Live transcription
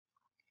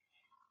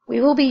We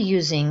will be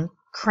using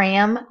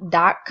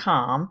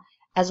Cram.com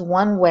as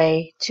one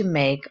way to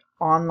make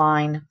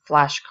online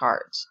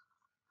flashcards.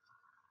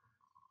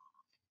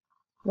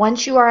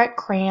 Once you are at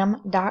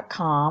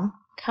Cram.com,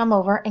 come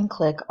over and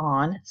click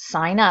on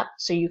Sign Up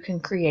so you can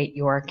create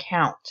your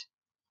account.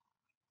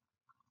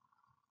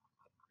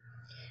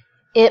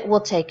 It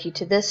will take you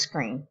to this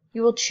screen.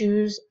 You will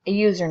choose a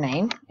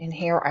username, and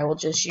here I will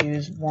just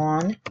use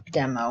one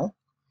demo.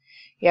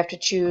 You have to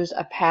choose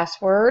a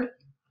password,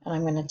 and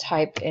I'm going to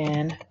type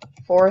in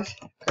 4th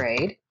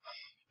grade.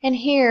 And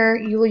here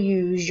you will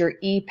use your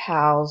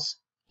ePals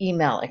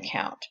email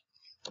account.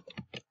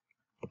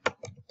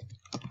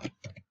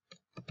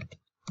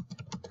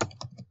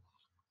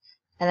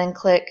 And then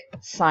click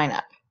Sign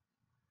Up.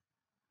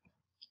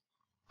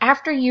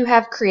 After you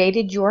have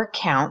created your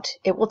account,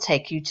 it will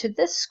take you to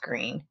this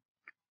screen.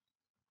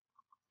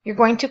 You're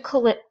going to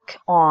click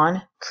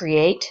on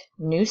Create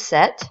New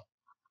Set.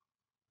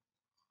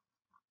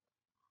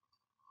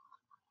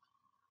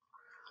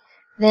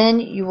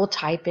 Then you will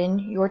type in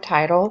your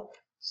title.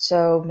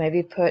 So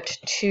maybe put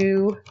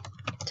 2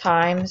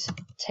 times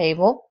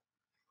table.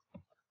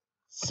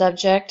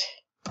 Subject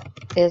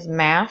is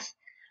math.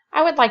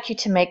 I would like you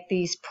to make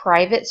these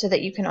private so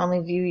that you can only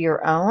view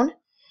your own.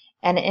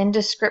 And in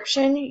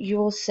description, you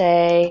will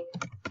say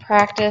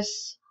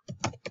practice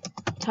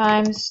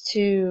times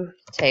 2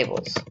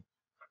 tables.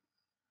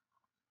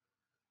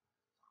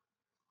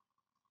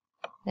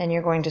 Then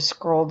you're going to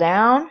scroll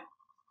down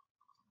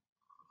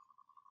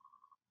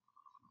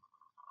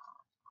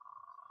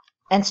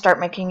and start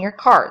making your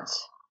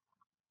cards.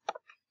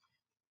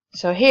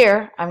 So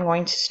here, I'm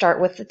going to start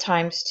with the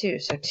times 2.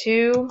 So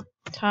 2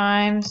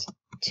 times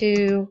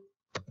 2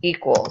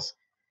 equals.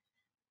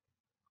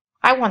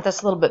 I want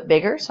this a little bit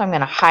bigger, so I'm going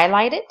to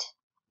highlight it.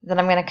 Then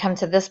I'm going to come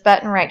to this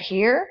button right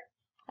here,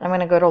 and I'm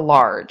going to go to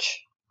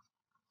large.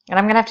 And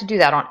I'm going to have to do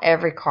that on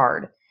every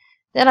card.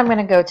 Then I'm going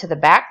to go to the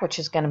back, which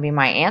is going to be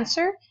my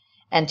answer.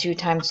 And 2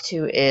 times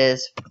 2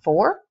 is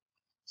 4.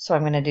 So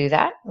I'm going to do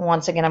that.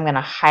 Once again, I'm going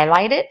to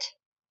highlight it.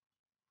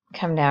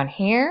 Come down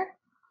here,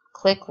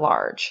 click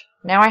large.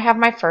 Now I have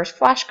my first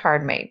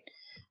flashcard made.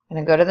 I'm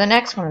going to go to the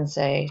next one and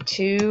say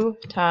 2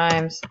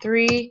 times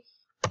 3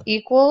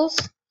 equals.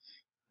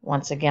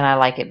 Once again, I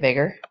like it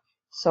bigger,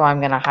 so I'm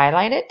going to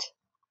highlight it.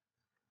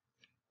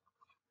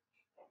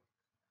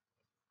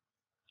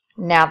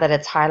 Now that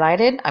it's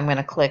highlighted, I'm going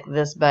to click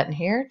this button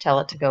here, tell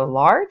it to go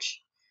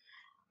large.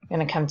 I'm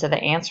going to come to the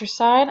answer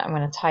side. I'm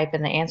going to type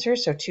in the answer.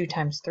 So 2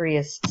 times 3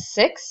 is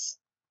 6.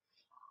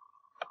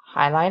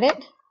 Highlight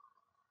it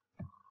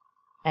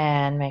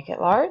and make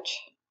it large.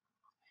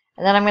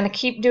 And then I'm going to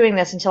keep doing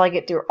this until I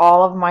get through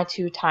all of my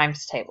 2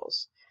 times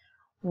tables.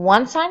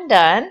 Once I'm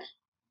done,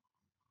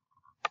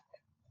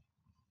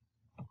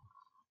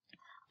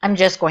 I'm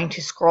just going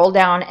to scroll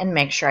down and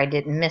make sure I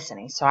didn't miss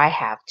any. So I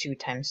have 2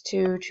 times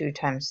 2, 2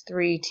 times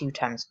 3, 2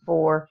 times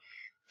 4,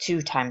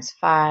 2 times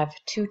 5,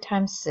 2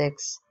 times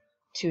 6,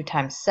 2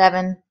 times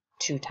 7,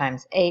 2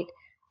 times 8,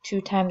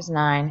 2 times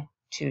 9,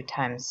 2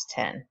 times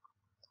 10.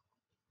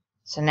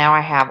 So now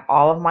I have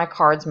all of my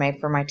cards made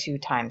for my 2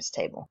 times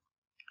table.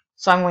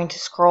 So I'm going to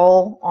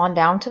scroll on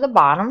down to the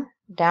bottom,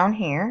 down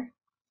here.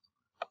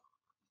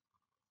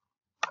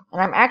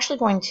 And I'm actually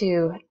going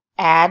to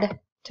add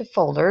to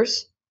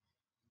folders.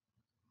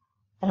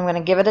 And I'm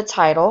going to give it a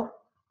title.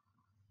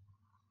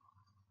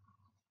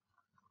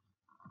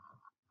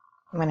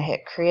 I'm going to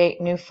hit Create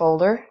New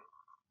Folder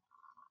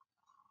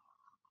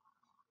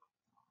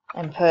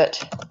and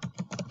put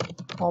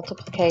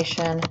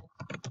Multiplication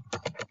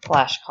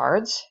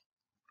Flashcards.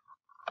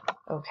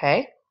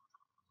 Okay.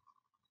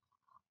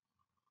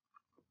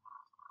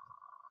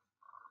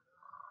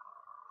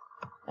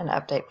 And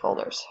update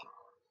folders.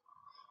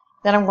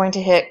 Then I'm going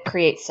to hit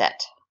Create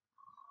Set.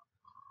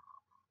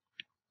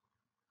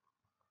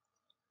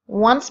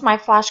 Once my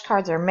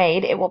flashcards are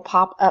made, it will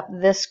pop up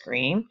this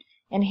screen.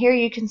 And here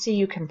you can see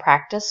you can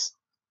practice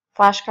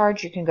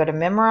flashcards. You can go to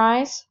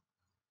Memorize.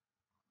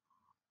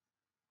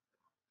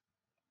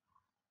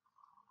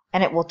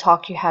 And it will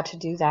talk you how to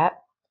do that.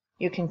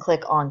 You can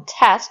click on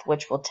Test,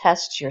 which will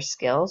test your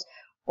skills.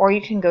 Or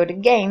you can go to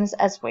Games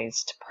as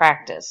ways to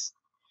practice.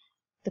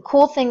 The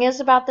cool thing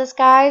is about this,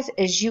 guys,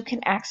 is you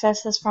can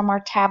access this from our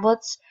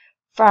tablets,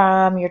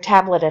 from your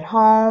tablet at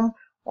home,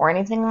 or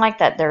anything like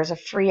that. There's a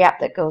free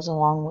app that goes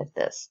along with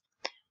this.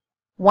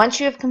 Once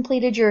you have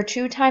completed your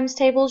 2 times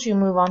tables, you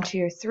move on to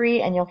your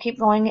 3, and you'll keep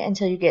going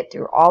until you get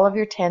through all of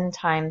your 10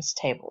 times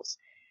tables.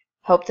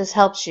 Hope this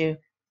helps you.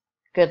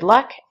 Good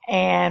luck,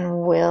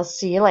 and we'll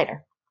see you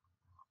later.